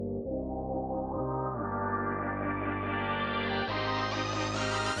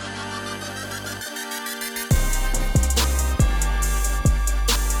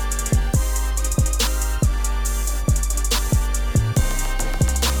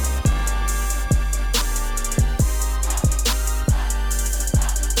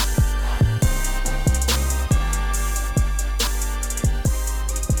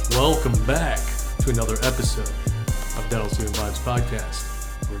another episode of Dental Student Vibes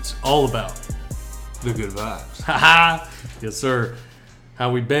Podcast, where it's all about the good vibes. Haha! Yes, sir.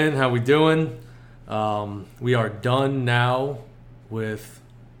 How we been? How we doing? We are done now with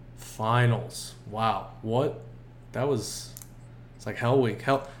finals. Wow. What? It's like hell week.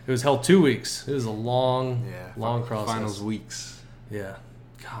 It was hell 2 weeks. It was a long process. Finals weeks. Yeah.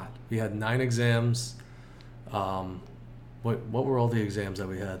 God, we had 9 exams. What were all the exams that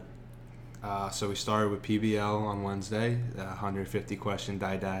we had? So we started with PBL on Wednesday, the 150 question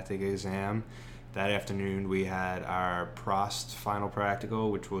didactic exam. That afternoon we had our Prost final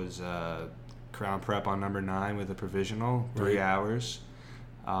practical, which was Crown Prep on number 9 with a provisional, 3 hours.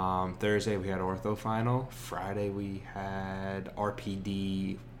 Thursday we had ortho final. Friday we had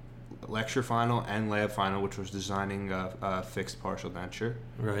RPD lecture final and lab final, which was designing a fixed partial denture.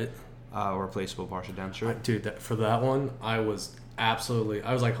 Right. Or replaceable partial denture. Dude, for that one, I was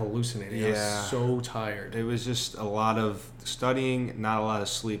like hallucinating. Yeah. I was so tired. It was just a lot of studying, not a lot of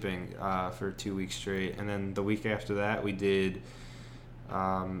sleeping for 2 weeks straight. And then the week after that, we did,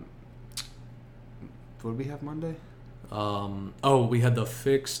 what did we have Monday? We had the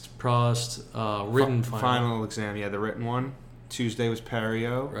fixed Prost written final exam. Yeah, the written one. Tuesday was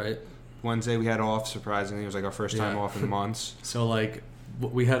perio. Right. Wednesday we had off, surprisingly. It was like our first time off in months. So, like,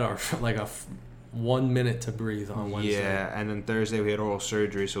 we had our, 1 minute to breathe on Wednesday. Yeah, and then Thursday we had oral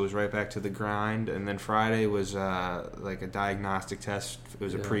surgery, so it was right back to the grind. And then Friday was like a diagnostic test. It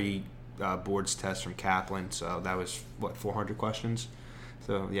was a pre-boards test from Kaplan, so that was, 400 questions?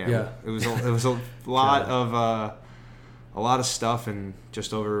 So, yeah. It was a lot of stuff in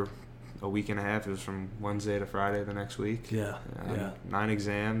just over a week and a half. It was from Wednesday to Friday the next week. 9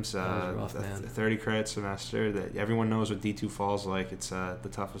 exams, rough, man. 30 credit semester. That everyone knows what D2 falls like. It's the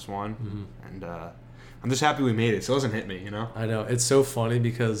toughest one, and I'm just happy we made it. So it doesn't hit me, you know. I know, it's so funny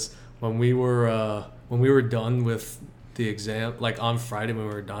because when we were done with the exam, like on Friday when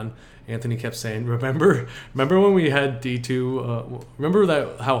we were done, Anthony kept saying, remember when we had D2, remember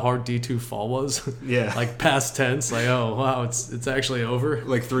how hard D2 fall was? Yeah. Like past tense, like, oh, wow, it's actually over.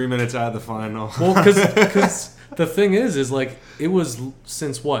 Like 3 minutes out of the final. Well, because the thing is like, it was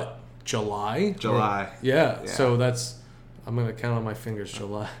since what? July? Yeah, so I'm going to count on my fingers,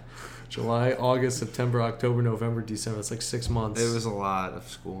 July, August, September, October, November, December. It's like 6 months. It was a lot of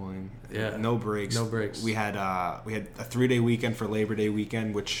schooling. Yeah. No breaks. We had a 3-day weekend for Labor Day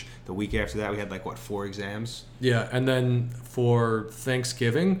weekend, which the week after that we had 4 exams. Yeah, and then for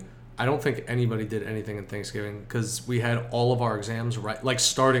Thanksgiving, I don't think anybody did anything in Thanksgiving because we had all of our exams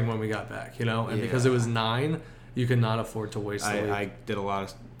starting when we got back, and because it was 9, you could not afford to waste the week. I did a lot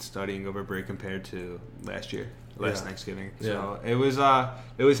of studying over break compared to last Thanksgiving. So it was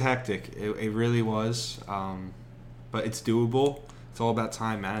hectic. It really was. But it's doable. It's all about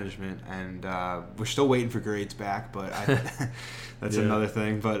time management, and we're still waiting for grades back, but that's another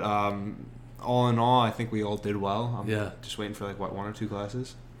thing. But all in all, I think we all did well. I'm just waiting for 1 or 2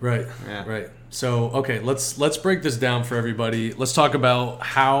 classes. Right. Yeah. Right. So okay, let's break this down for everybody. Let's talk about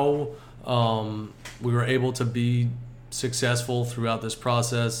how we were able to be successful throughout this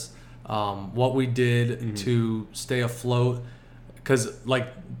process. What we did to stay afloat, because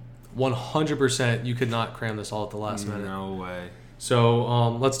 100% you could not cram this all at the last minute. No way.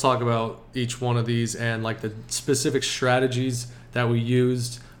 So let's talk about each one of these and the specific strategies that we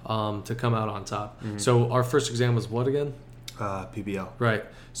used to come out on top. So our first exam was what again? PBL. Right.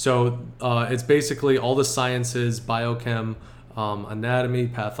 So it's basically all the sciences, biochem, anatomy,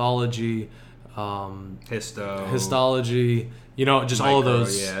 pathology, histology, just all of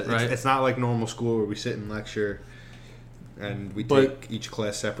those. Yeah, right? It's not like normal school where we sit and lecture and we take each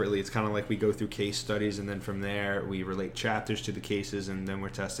class separately. It's kind of like we go through case studies, and then from there we relate chapters to the cases, and then we're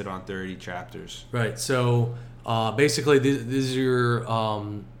tested on 30 chapters. Right. So basically these are your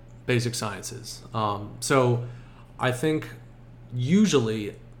basic sciences. So I think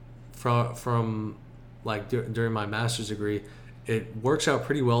usually from during my master's degree, it works out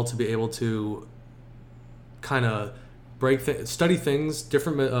pretty well to be able to kind of study things,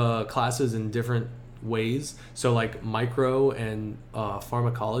 different classes in different ways. So micro and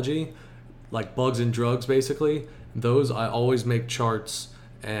pharmacology, bugs and drugs, basically. Those I always make charts,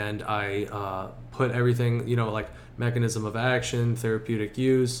 and I put everything, mechanism of action, therapeutic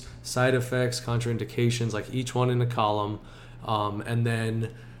use, side effects, contraindications, each one in a column. And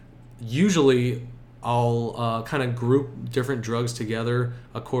then usually I'll kind of group different drugs together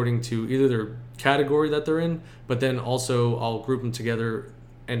according to either their category that they're in, but then also I'll group them together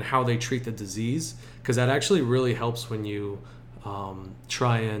and how they treat the disease, because that actually really helps when you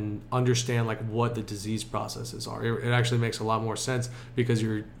try and understand what the disease processes are. It actually makes a lot more sense because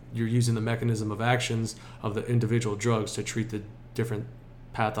you're you're using the mechanism of actions of the individual drugs to treat the different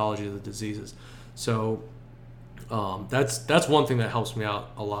pathology of the diseases. So that's one thing that helps me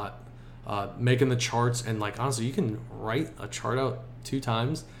out a lot. Making the charts, and like honestly, you can write a chart out 2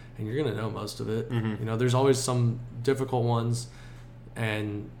 times and you're gonna know most of it. You know, there's always some difficult ones,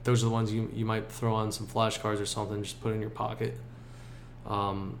 and those are the ones you might throw on some flashcards or something, just put in your pocket.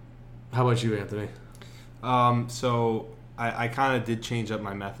 How about you, Anthony? So I kind of did change up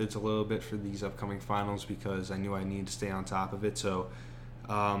my methods a little bit for these upcoming finals because I knew I needed to stay on top of it. So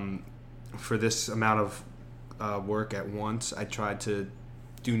for this amount of work at once, I tried to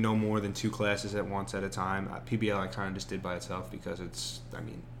do no more than 2 classes at once at a time. PBL I kind of just did by itself because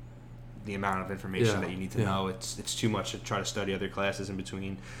the amount of information that you need to know, it's too much to try to study other classes in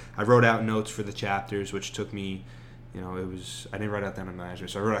between. I wrote out notes for the chapters, which took me, I didn't write out them in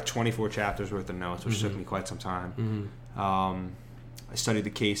management, so I wrote out 24 chapters worth of notes, which took me quite some time. I studied the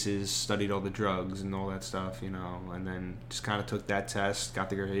cases, studied all the drugs and all that stuff, and then just kind of took that test, got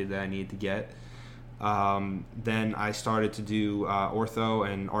the grade that I needed to get. Then I started to do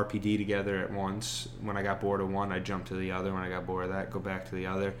ortho and RPD together at once. When I got bored of one, I jumped to the other. When I got bored of that, go back to the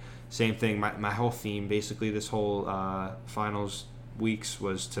other. Same thing. My whole theme, basically, this whole finals weeks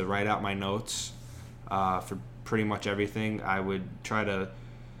was to write out my notes for pretty much everything. I would try to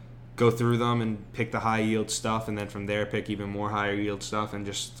go through them and pick the high yield stuff, and then from there pick even more higher yield stuff, and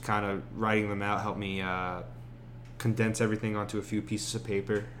just kind of writing them out helped me condense everything onto a few pieces of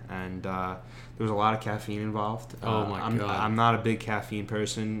paper. And there was a lot of caffeine involved. Oh my God. I'm not a big caffeine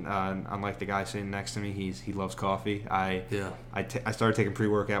person. Unlike the guy sitting next to me, he loves coffee. I started taking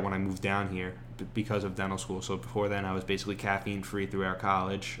pre-workout when I moved down here because of dental school. So before then, I was basically caffeine free throughout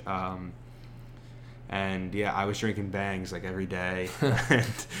college. And yeah, I was drinking Bangs like every day.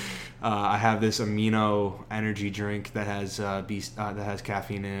 And I have this amino energy drink that has that has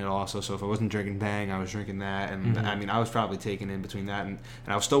caffeine in it also. So if I wasn't drinking Bang, I was drinking that. And I was probably taking in between that and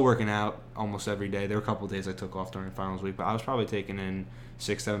I was still working out almost every day. There were a couple of days I took off during finals week, but I was probably taking in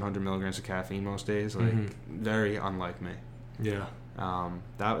 600-700 milligrams of caffeine most days. Like very unlike me. Yeah.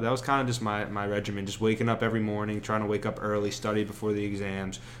 That was kind of just my regimen. Just waking up every morning, trying to wake up early, study before the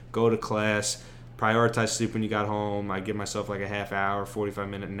exams, go to class. Prioritize sleep when you got home. I'd give myself like a half hour,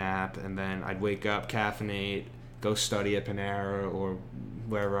 45-minute nap, and then I'd wake up, caffeinate, go study at Panera or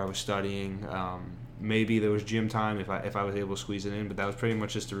wherever I was studying. Maybe there was gym time if I was able to squeeze it in, but that was pretty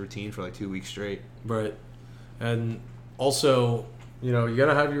much just a routine for like 2 weeks straight. Right. And also, you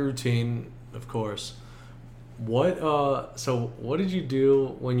gotta have your routine, of course. What did you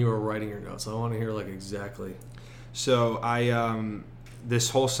do when you were writing your notes? I want to hear like exactly. So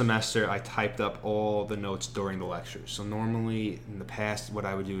this whole semester, I typed up all the notes during the lectures. So normally, in the past, what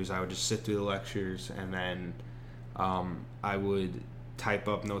I would do is I would just sit through the lectures, and then I would type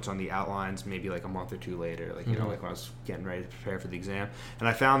up notes on the outlines maybe like a month or two later, like, like when I was getting ready to prepare for the exam. And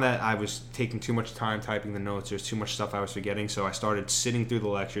I found that I was taking too much time typing the notes. There's too much stuff I was forgetting, so I started sitting through the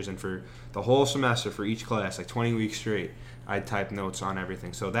lectures, and for the whole semester, for each class, like 20 weeks straight, I'd type notes on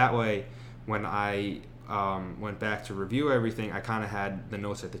everything. So that way, when I went back to review everything, I kind of had the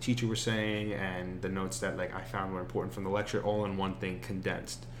notes that the teacher was saying and the notes that like I found were important from the lecture all in one thing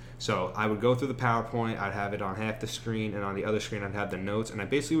condensed. So I would go through the PowerPoint, I'd have it on half the screen, and on the other screen I'd have the notes, and I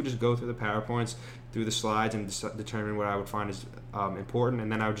basically would just go through the PowerPoints, through the slides, and determine what I would find is important, and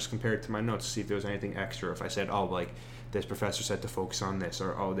then I would just compare it to my notes to see if there was anything extra. If I said, this professor said to focus on this,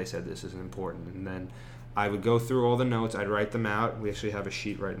 or they said this is important, and then I would go through all the notes, I'd write them out. We actually have a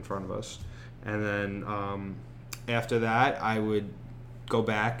sheet right in front of us. And then after that, I would go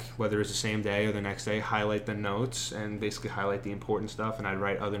back, whether it's the same day or the next day, highlight the notes and basically highlight the important stuff. And I'd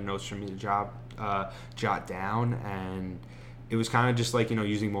write other notes for me to jot down. And it was kind of just like,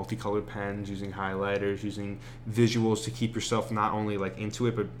 using multicolored pens, using highlighters, using visuals to keep yourself not only like into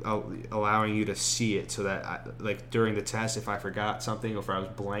it, but allowing you to see it so that like during the test, if I forgot something or if I was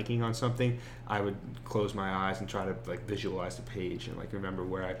blanking on something, I would close my eyes and try to like visualize the page and like remember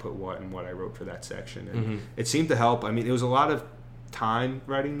where I put what and what I wrote for that section. And it seemed to help. I mean, it was a lot of time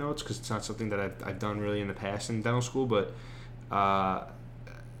writing notes because it's not something that I've done really in the past in dental school, but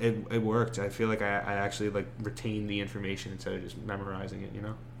it worked. I feel like I actually like retained the information instead of just memorizing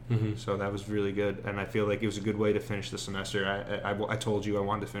it, So that was really good, and I feel like it was a good way to finish the semester. I told you I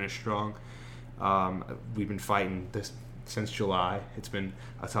wanted to finish strong. We've been fighting this since July. It's been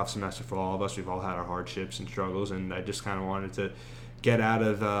a tough semester for all of us. We've all had our hardships and struggles, and I just kind of wanted to get out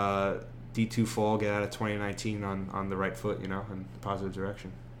of D2 fall, get out of 2019 on the right foot, in a positive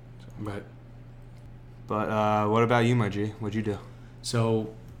direction. So. Right. But what about you, my G? What'd you do?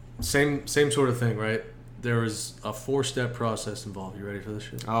 So same sort of thing, right? there was a 4-step process involved. You ready for this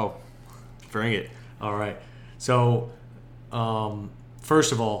shit? Oh, bring it. All right. So,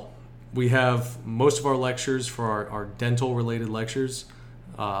 first of all, we have most of our lectures for our dental related lectures.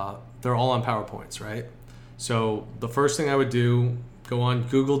 They're all on PowerPoints, right? So the first thing I would do, go on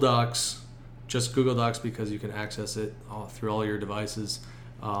Google Docs, just Google Docs because you can access it through all your devices.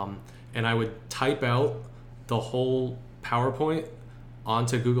 And I would type out the whole PowerPoint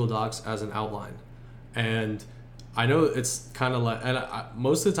onto Google Docs as an outline. And I know it's kind of like, and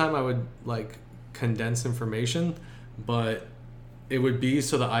most of the time I would like condense information, but it would be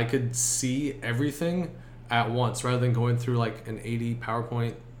so that I could see everything at once rather than going through like an 80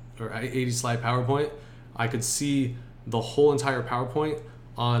 PowerPoint or 80 slide PowerPoint. I could see the whole entire PowerPoint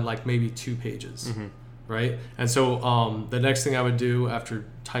on like maybe 2 pages. Mm-hmm. Right. And so the next thing I would do after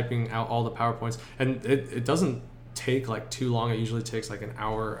typing out all the PowerPoints, and it doesn't take like too long. It usually takes like an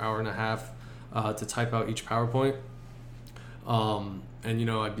hour and a half to type out each PowerPoint. And, you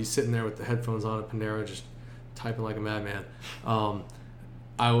know, I'd be sitting there with the headphones on at Panera just typing like a madman.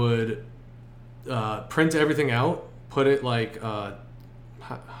 I would print everything out, put it like, how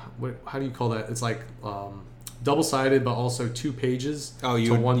do you call that? It's like double-sided, but also 2 pages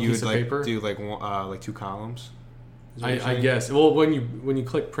to one piece of paper. Do like 2 columns? I guess. Well, when you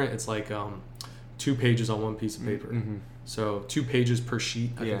click print, it's like 2 pages on one piece of paper. Mm-hmm. So 2 pages per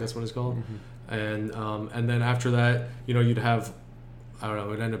sheet. I think that's what it's called. Mm-hmm. And then after that, you know, you'd have, I don't know, it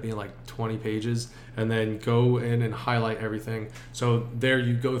would end up being like 20 pages, and then go in and highlight everything. So there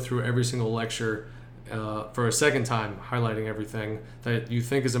you go through every single lecture for a second time, highlighting everything that you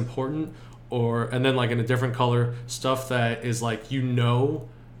think is important, and then like in a different color, stuff that is like, you know,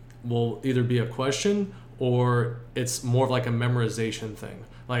 will either be a question or it's more of like a memorization thing.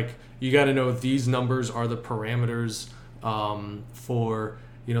 Like, you got to know these numbers are the parameters for,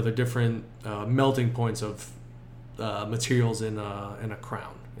 you know, the different melting points of materials in a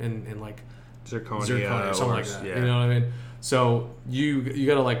crown, in like zirconia or something like that. Yeah. You know what I mean? So you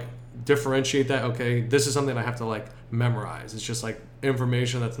got to like differentiate that. Okay, this is something I have to like memorize. It's just like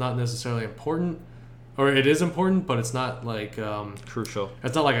information that's not necessarily important, or it is important, but it's not like crucial.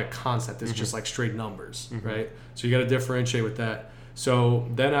 It's not like a concept. It's just like straight numbers, right? So you got to differentiate with that. So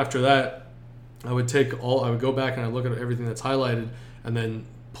then after that, I would go back and I look at everything that's highlighted, and then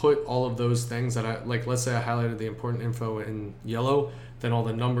put all of those things that I like. Let's say I highlighted the important info in yellow, then all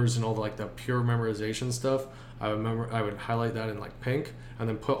the numbers and all the like the pure memorization stuff, I would highlight that in like pink, and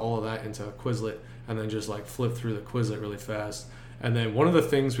then put all of that into a Quizlet, and then just like flip through the Quizlet really fast. And then one of the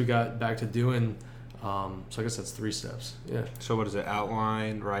things we got back to doing, so I guess that's 3 steps. Yeah. So what is it?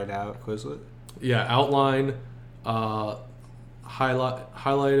 Outline, write out, Quizlet? Yeah, outline,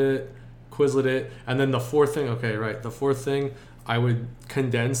 highlight it, Quizlet it, and then the fourth thing, I would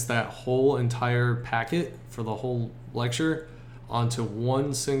condense that whole entire packet for the whole lecture onto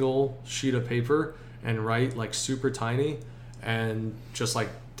one single sheet of paper and write like super tiny, and just like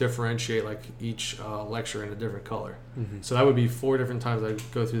differentiate like each lecture in a different color. Mm-hmm. So that would be 4 different times I'd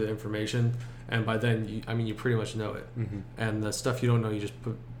go through the information, and by then you pretty much know it. Mm-hmm. And the stuff you don't know, you just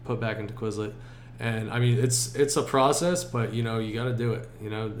put back into Quizlet. And I mean, it's a process, but you know, you got to do it. You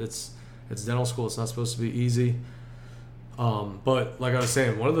know, it's dental school. It's not supposed to be easy. But like I was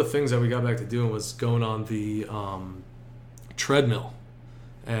saying, one of the things that we got back to doing was going on the treadmill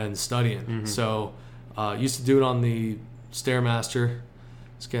and studying. Mm-hmm. So used to do it on the Stairmaster.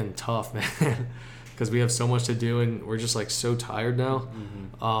 It's getting tough, man, because we have so much to do and we're just like so tired now.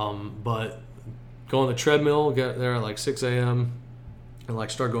 Mm-hmm. But go on the treadmill, get there at like 6 a.m. and like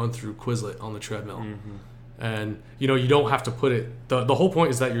start going through Quizlet on the treadmill. Mm-hmm. And you know, you don't have to put it, the whole point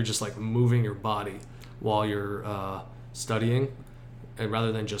is that you're just like moving your body while you're studying, and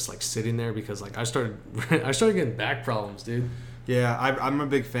rather than just like sitting there, because like I started getting back problems, dude. Yeah, I'm a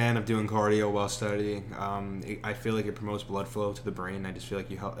big fan of doing cardio while studying. I feel like it promotes blood flow to the brain. I just feel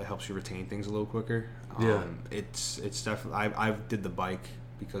like it helps you retain things a little quicker. It's definitely, I did the bike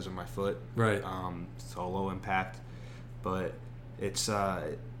because of my foot. Right. So low impact, but it's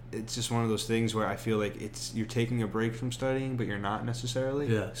just one of those things where I feel like you're taking a break from studying, but you're not necessarily.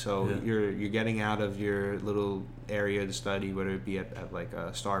 Yeah. So you're getting out of your little area to study, whether it be at like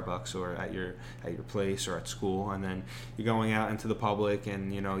a Starbucks or at your place or at school, and then you're going out into the public,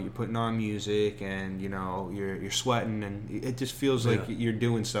 and you know, you're putting on music, and you know, you're sweating, and it just feels like you're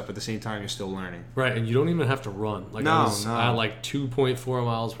doing stuff at the same time you're still learning. Right, and you don't even have to run. Like I was at like 2.4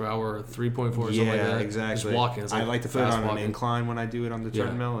 miles per hour, or 3.4 or something like that. Yeah, exactly. Just walking. I like to put it on an incline when I do it on the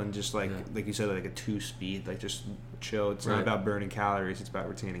treadmill, and just like you said, like a 2-speed, like just chill. It's not about burning calories, it's about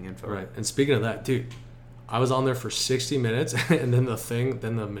retaining info. Right. And speaking of that, dude, I was on there for 60 minutes, and then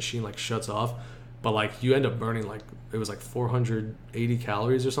the machine like shuts off. but like you end up burning like it was like 480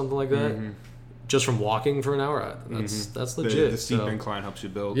 calories or something like that. Just from walking for an hour. That's legit. The steep incline helps you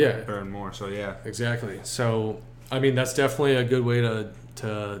burn more. So yeah, exactly. So I mean, that's definitely a good way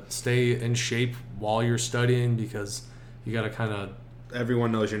to stay in shape while you're studying, because you got to kind of.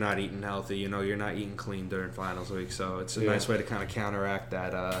 Everyone knows you're not eating healthy. You know, you're not eating clean during finals week, so it's a nice way to kind of counteract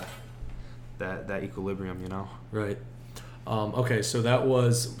that that equilibrium. You know. Right. Okay,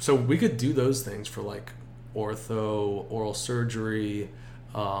 so we could do those things for like ortho, oral surgery.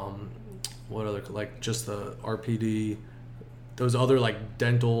 What other, like just the RPD, those other like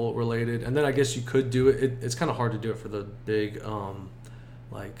dental related, and then I guess you could do it. It's kind of hard to do it for the big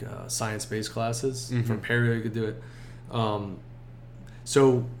science-based classes. For perio, you could do it.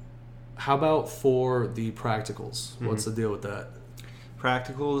 So how about for the practicals? What's the deal with that?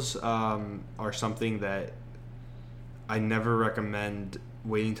 Practicals are something that I never recommend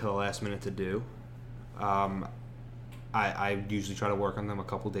waiting till the last minute to do. I usually try to work on them a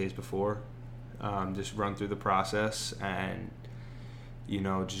couple days before. Just run through the process and,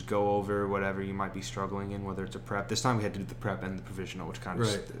 just go over whatever you might be struggling in, whether it's a prep. This time we had to do the prep and the provisional, which kind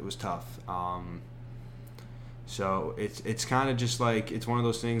of it was tough. So it's kind of just like, it's one of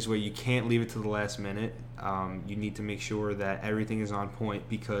those things where you can't leave it to the last minute. You need to make sure that everything is on point,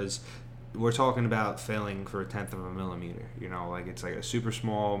 because we're talking about failing for 1/10 of a millimeter. Like it's like a super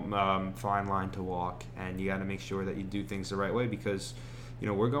small fine line to walk, and you got to make sure that you do things the right way, because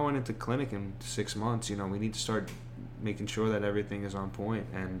we're going into clinic in 6 months. We need to start making sure that everything is on point.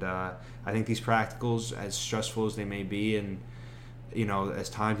 And I think these practicals, as stressful as they may be, and as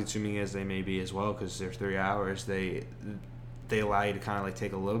time consuming as they may be as well, because they're 3 hours, they allow you to kind of like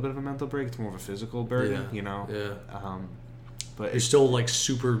take a little bit of a mental break. It's more of a physical burden, but you're still like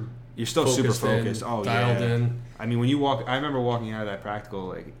super. You're still super focused. Dialed in. I mean, when you walk, I remember walking out of that practical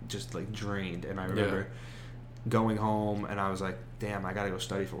like just like drained, and I remember going home and I was like, damn, I got to go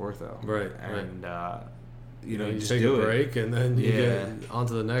study for ortho. Right. And you just take a break and then you get on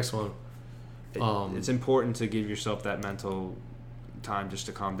to the next one. It's important to give yourself that mental time just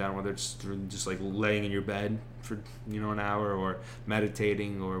to calm down, whether it's through just like laying in your bed for an hour, or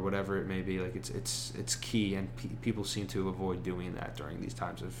meditating, or whatever it may be. Like it's key, and people seem to avoid doing that during these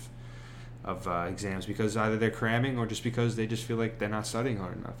times of exams, because either they're cramming or just because they just feel like they're not studying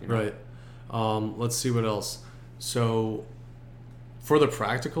hard enough. Right. Let's see what else. So for the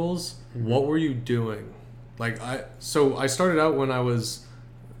practicals, what were you doing? Like I started out when I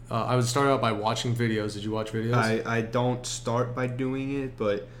started out by watching videos. Did you watch videos? I don't start by doing it,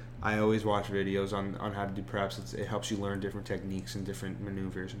 but I always watch videos on how to do preps. It helps you learn different techniques and different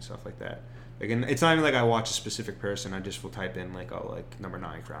maneuvers and stuff like that. Again, it's not even like I watch a specific person. I just will type in like number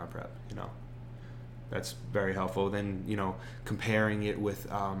 9 crown prep. That's very helpful. Then comparing it with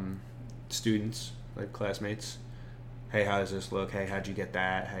students, like classmates. Hey, how does this look? Hey, how'd you get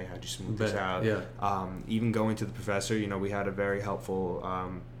that? Hey, how'd you smooth this out? Yeah. Even going to the professor, we had a very helpful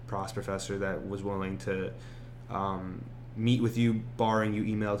pros professor that was willing to meet with you, barring you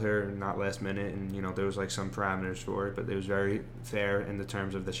emailed her not last minute, and there was like some parameters for it, but it was very fair in the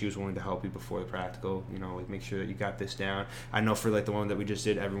terms of that she was willing to help you before the practical, like make sure that you got this down. I know for like the one that we just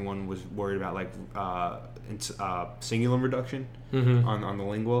did, everyone was worried about like cingulum reduction on the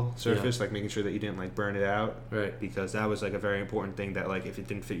lingual surface, like making sure that you didn't like burn it out, right? Because that was like a very important thing, that like if it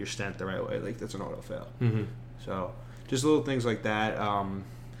didn't fit your stent the right way, like that's an auto fail. So just little things like that.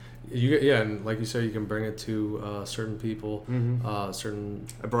 And like you said, you can bring it to certain people, certain.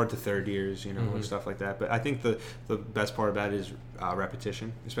 I brought it to third years, and stuff like that. But I think the best part about it is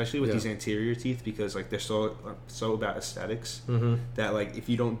repetition, especially with these anterior teeth, because like they're so about aesthetics that like if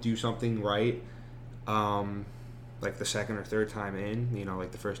you don't do something right, like the second or third time in,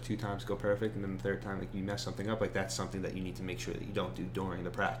 like the first 2 times go perfect, and then the third time like you mess something up, like that's something that you need to make sure that you don't do during the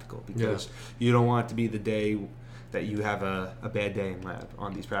practical, because you don't want it to be the day that you have a bad day in lab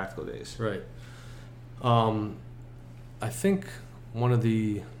on these practical days. Right. I think one of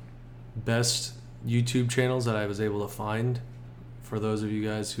the best YouTube channels that I was able to find for those of you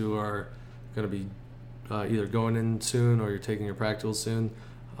guys who are going to be either going in soon or you're taking your practicals soon,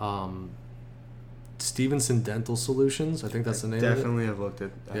 Stevenson Dental Solutions. I think that's the name of it. Definitely have looked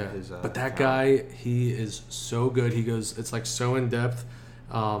at his but that guy, he is so good. He goes, it's like so in depth.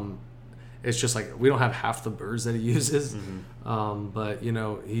 It's just like we don't have half the burrs that he uses, but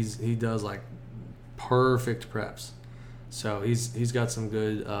he does like perfect preps. So he's got some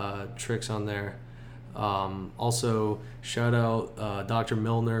good tricks on there. Also, shout out Dr.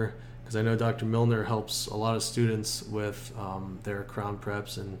 Milner, because I know Dr. Milner helps a lot of students with their crown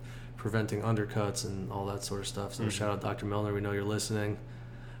preps and preventing undercuts and all that sort of stuff. So shout out Dr. Milner. We know you're listening.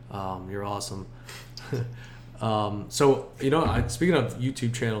 You're awesome. So, speaking of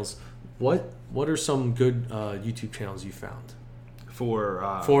YouTube channels, what are some good YouTube channels you found? For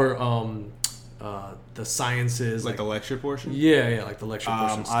the sciences, like the lecture portion. Yeah, like the lecture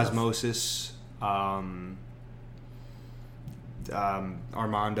portion. Osmosis.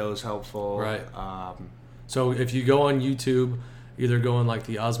 Armando's helpful. Right. So if you go on YouTube, either go on like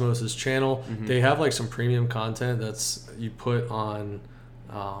the Osmosis channel, they have like some premium content that's you put on,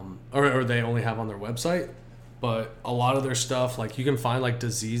 or they only have on their website. But a lot of their stuff, like you can find like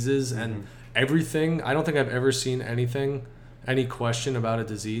diseases and everything. I don't think I've ever seen any question about a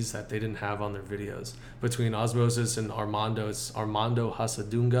disease that they didn't have on their videos. Between Osmosis and Armando, it's Armando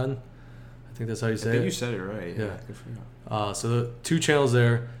Hasadungan. I think that's how you say it. I think you said it right. Yeah. Good for you. So the 2 channels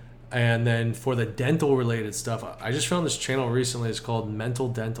there. And then for the dental related stuff, I just found this channel recently. It's called Mental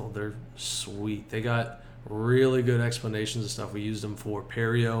Dental. They're sweet. They got really good explanations of stuff. We used them for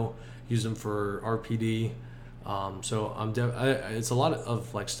perio, used them for RPD. So it's a lot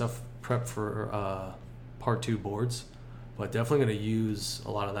of like stuff prep for part 2 boards, but definitely going to use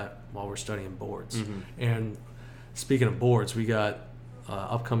a lot of that while we're studying boards. And speaking of boards, we got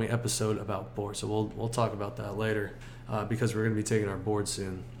upcoming episode about boards, so we'll talk about that later because we're going to be taking our board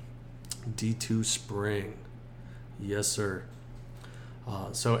soon. D2 spring, yes sir.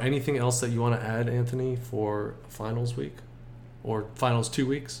 So anything else that you want to add, Anthony, for finals week or finals 2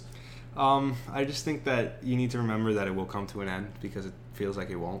 weeks? I just think that you need to remember that it will come to an end because it feels like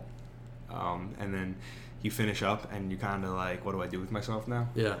it won't. And then you finish up and you kind of like, what do I do with myself now?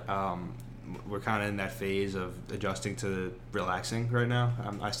 Yeah. We're kind of in that phase of adjusting to relaxing right now.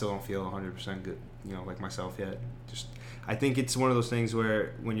 I still don't feel 100% good, like myself yet. I think it's one of those things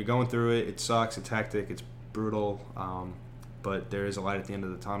where when you're going through it, it sucks, it's hectic, it's brutal, but there is a light at the end of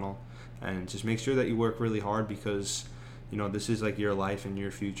the tunnel. And just make sure that you work really hard because, this is like your life and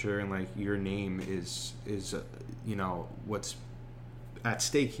your future, and like your name is what's at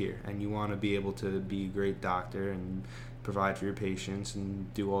stake here. And you want to be able to be a great doctor and provide for your patients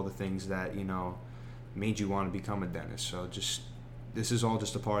and do all the things that, made you want to become a dentist. So this is all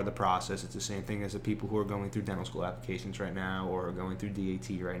just a part of the process. It's the same thing as the people who are going through dental school applications right now or are going through DAT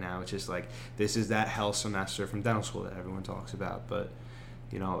right now. It's just like, this is that hell semester from dental school that everyone talks about. But,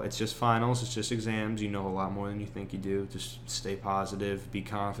 it's just finals. It's just exams. You know a lot more than you think you do. Just stay positive. Be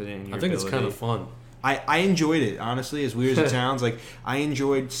confident in your ability. It's kind of fun. I enjoyed it, honestly, as weird as it sounds. Like, I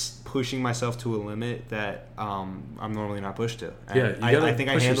enjoyed pushing myself to a limit that I'm normally not pushed to. And I think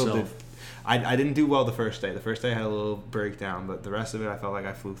I handled it. I didn't do well the first day. The first day I had a little breakdown, but the rest of it I felt like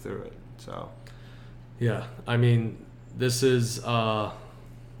I flew through it. So, yeah, I mean, this is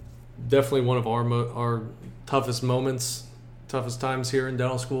definitely one of our toughest moments, toughest times here in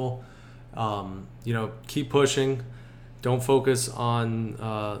dental school. Keep pushing. Don't focus on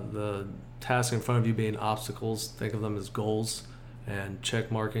the task in front of you being obstacles. Think of them as goals and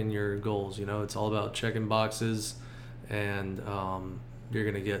check marking your goals. It's all about checking boxes and you're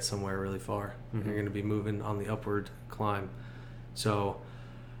going to get somewhere really far. You're going to be moving on the upward climb. So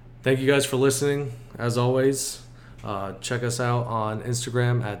thank you guys for listening. As always, check us out on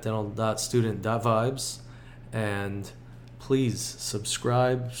Instagram at dental.student.vibes. And please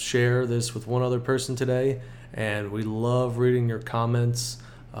subscribe, share this with one other person today. And we love reading your comments.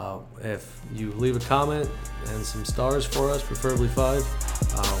 If you leave a comment and some stars for us, preferably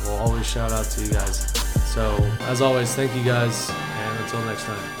 5, we'll always shout out to you guys. So, as always, thank you guys, and until next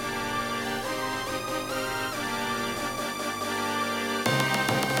time.